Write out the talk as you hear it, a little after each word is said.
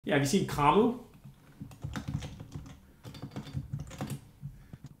Yeah, have you seen Kommu?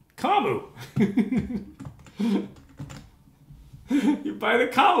 Kommu! You buy the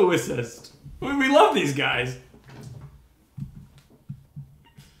Kommu assist. We love these guys.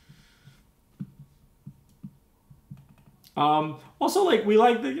 Also, like, we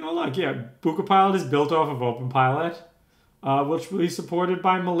like the, you know, look, yeah, Bukapilot is built off of OpenPilot, which we supported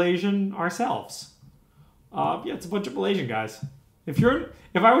by Malaysian ourselves. Yeah, it's a bunch of Malaysian guys.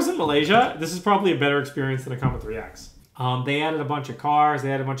 If I was in Malaysia, this is probably a better experience than a Kommu 3X. They added a bunch of cars.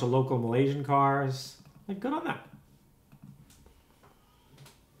 They added a bunch of local Malaysian cars. Like, good on them.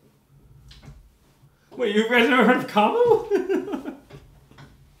 Wait, you guys never heard of Kommu?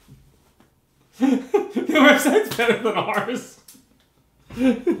 The website's better than ours.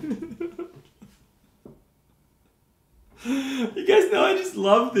 You guys know I just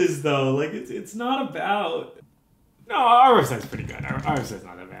love this though. Like it's not about. No, our website's pretty good. Our website's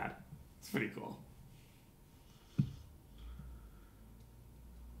not that bad. It's pretty cool.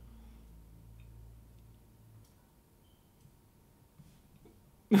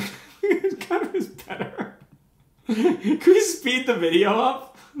 It kind of is better. Can we speed the video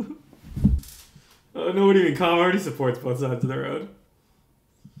up? Oh, no, what do you mean? Kommu already supports both sides of the road.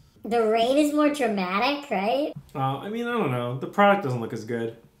 The rain is more dramatic, right? I mean, I don't know. The product doesn't look as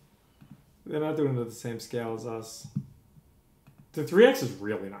good. They're not doing it at the same scale as us. The 3X is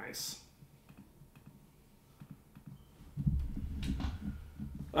really nice.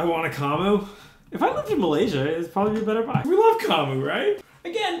 I want a Kommu. If I lived in Malaysia, it'd probably be a better buy. We love Kommu, right?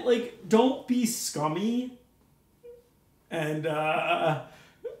 Again, like, don't be scummy. And,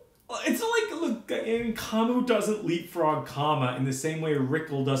 it's like, look, Kommu doesn't leapfrog comma in the same way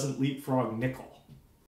Rickel doesn't leapfrog nickel.